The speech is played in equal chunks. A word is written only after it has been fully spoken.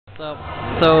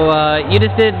So you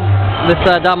just did this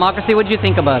Dotmocracy. What did you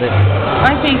think about it?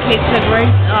 I think it's a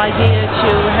great idea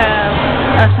to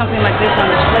have something like this on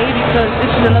display because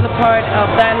this is another part of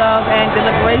dialogue and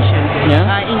deliberation.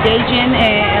 Yeah. Engaging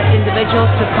individuals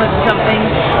to put something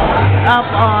up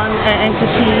on and to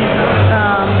see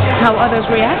how others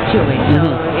react to it. So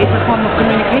it's a form of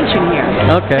communication here.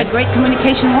 Okay. A great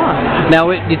communication walk. Now,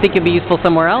 do you think it'd be useful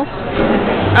somewhere else?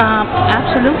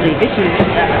 Absolutely. This is,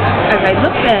 as I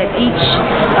looked at each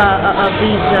of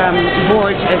these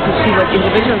boards to see what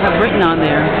individuals have written on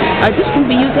there, this can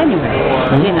be used anywhere.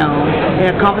 You know,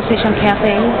 there are conversation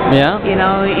cafes. Yeah. You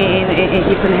know,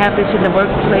 you can have this in the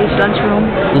workplace, lunchroom.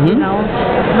 You know,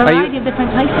 a variety of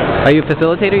different places. Are you a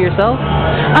facilitator yourself?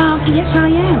 Yes, I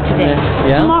am today.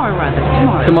 Yeah? Tomorrow,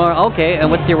 rather. Tomorrow. Okay.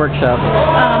 And what's your workshop?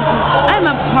 I'm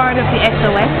a part of the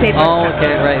XOX. Oh,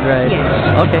 okay. Right.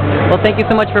 Yes. Okay. Well, thank you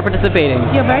so much for participating.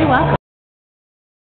 You're very welcome.